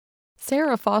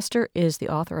Sara Foster is the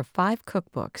author of 5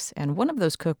 cookbooks, and one of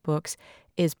those cookbooks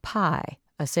is Pie,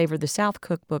 a Savor the South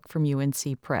Cookbook from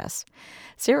UNC Press.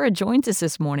 Sara joins us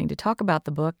this morning to talk about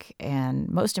the book and,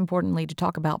 most importantly, to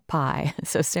talk about pie.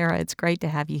 So, Sara, it's great to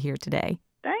have you here today.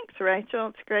 Thanks, Rachel.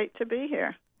 It's great to be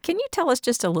here. Can you tell us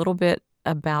just a little bit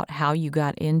about how you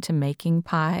got into making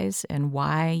pies and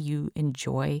why you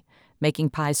enjoy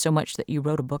making pies so much that you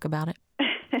wrote a book about it?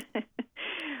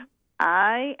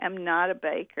 I am not a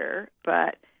baker,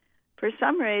 but for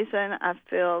some reason I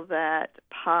feel that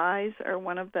pies are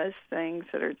one of those things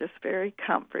that are just very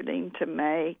comforting to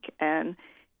make, and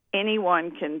anyone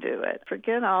can do it.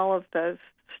 Forget all of those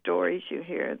stories you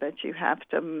hear that you have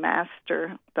to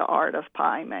master the art of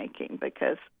pie making,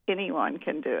 because anyone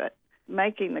can do it.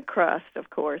 Making the crust, of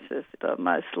course, is the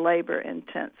most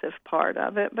labor-intensive part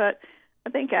of it, but I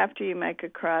think after you make a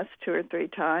crust 2 or 3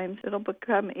 times, it'll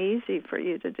become easy for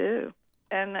you to do.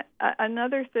 And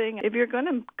another thing, if you're going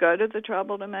to go to the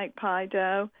trouble to make pie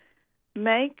dough,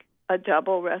 make a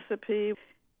double recipe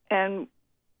and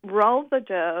roll the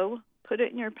dough, put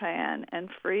it in your pan, and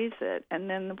freeze it. And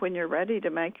then when you're ready to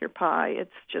make your pie,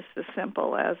 it's just as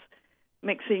simple as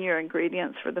mixing your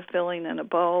ingredients for the filling in a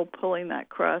bowl, pulling that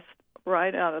crust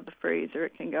right out of the freezer.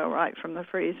 It can go right from the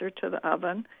freezer to the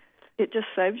oven. It just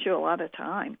saves you a lot of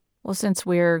time. Well, since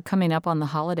we're coming up on the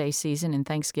holiday season and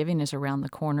Thanksgiving is around the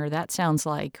corner, that sounds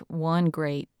like one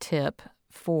great tip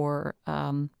for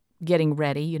getting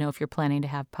ready, if you're planning to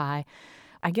have pie.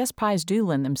 I guess pies do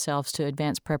lend themselves to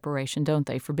advanced preparation, don't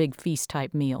they, for big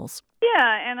feast-type meals?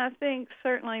 Yeah, and I think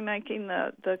certainly making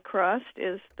the crust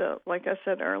is, like I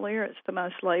said earlier, it's the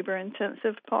most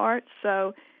labor-intensive part.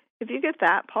 So if you get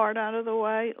that part out of the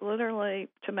way, literally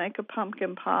to make a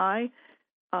pumpkin pie,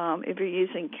 if you're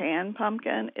using canned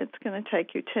pumpkin, it's going to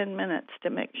take you 10 minutes to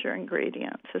mix your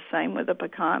ingredients. The same with a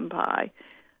pecan pie.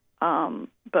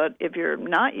 But if you're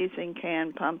not using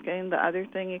canned pumpkin, the other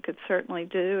thing you could certainly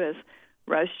do is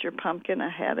roast your pumpkin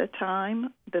ahead of time.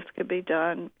 This could be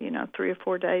done, 3 or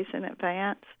 4 days in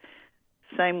advance.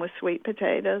 Same with sweet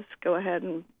potatoes. Go ahead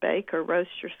and bake or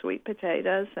roast your sweet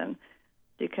potatoes, and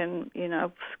you can,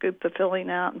 scoop the filling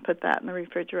out and put that in the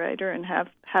refrigerator and have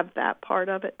that part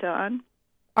of it done.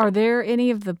 Are there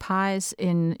any of the pies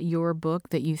in your book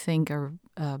that you think are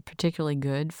particularly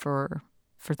good for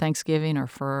Thanksgiving or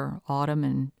for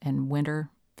autumn and winter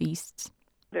feasts?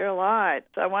 There are a lot.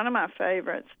 So one of my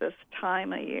favorites this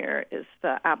time of year is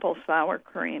the apple sour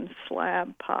cream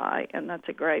slab pie, and that's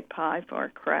a great pie for a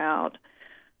crowd.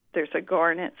 There's a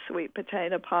garnet sweet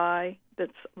potato pie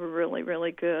that's really,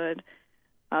 really good.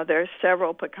 There are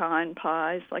several pecan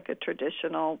pies, like a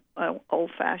traditional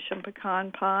old-fashioned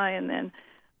pecan pie, and then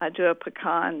I do a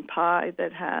pecan pie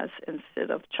that has,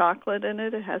 instead of chocolate in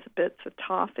it, it has bits of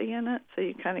toffee in it, so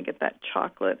you kind of get that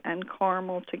chocolate and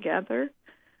caramel together.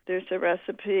 There's a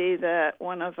recipe that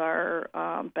one of our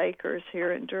bakers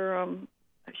here in Durham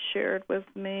shared with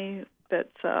me that's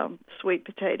sweet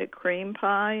potato cream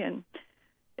pie, and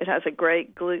it has a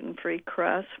great gluten-free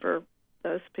crust for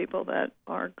those people that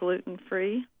are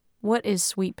gluten-free. What is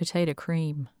sweet potato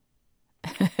cream?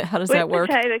 How does that work?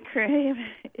 Sweet potato cream,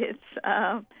 it's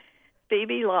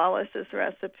Phoebe Lawless's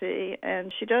recipe,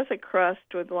 and she does a crust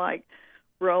with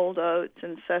rolled oats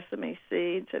and sesame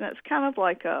seeds, and it's kind of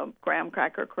like a graham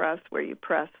cracker crust where you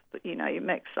press, you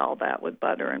mix all that with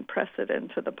butter and press it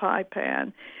into the pie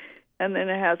pan, and then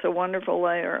it has a wonderful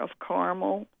layer of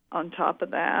caramel on top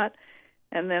of that,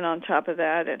 and then on top of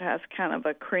that it has kind of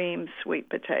a cream sweet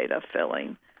potato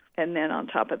filling, and then on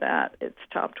top of that it's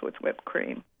topped with whipped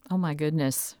cream. Oh, my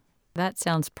goodness. That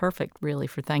sounds perfect, really,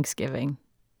 for Thanksgiving.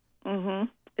 Mm-hmm.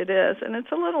 It is, and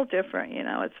it's a little different.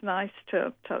 It's nice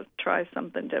to try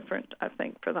something different, I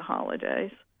think, for the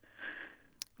holidays.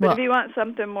 But if you want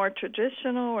something more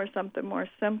traditional or something more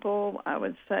simple, I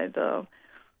would say the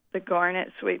garnet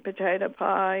sweet potato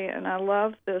pie. And I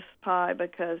love this pie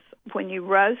because when you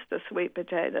roast the sweet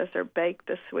potatoes or bake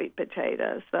the sweet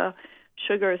potatoes, the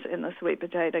sugars in the sweet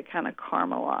potato kind of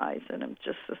caramelize, and it's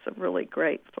just a really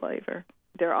great flavor.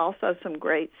 There are also some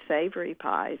great savory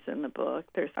pies in the book.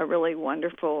 There's a really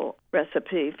wonderful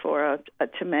recipe for a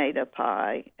tomato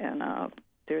pie, and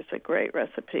there's a great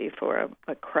recipe for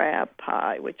a crab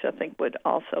pie, which I think would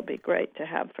also be great to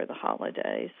have for the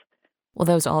holidays. Well,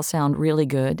 those all sound really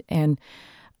good. And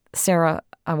Sara,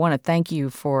 I want to thank you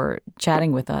for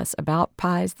chatting with us about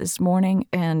pies this morning,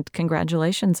 and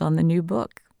congratulations on the new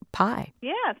book, Pie.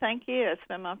 Yeah, thank you. It's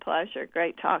been my pleasure.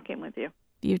 Great talking with you.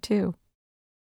 You too.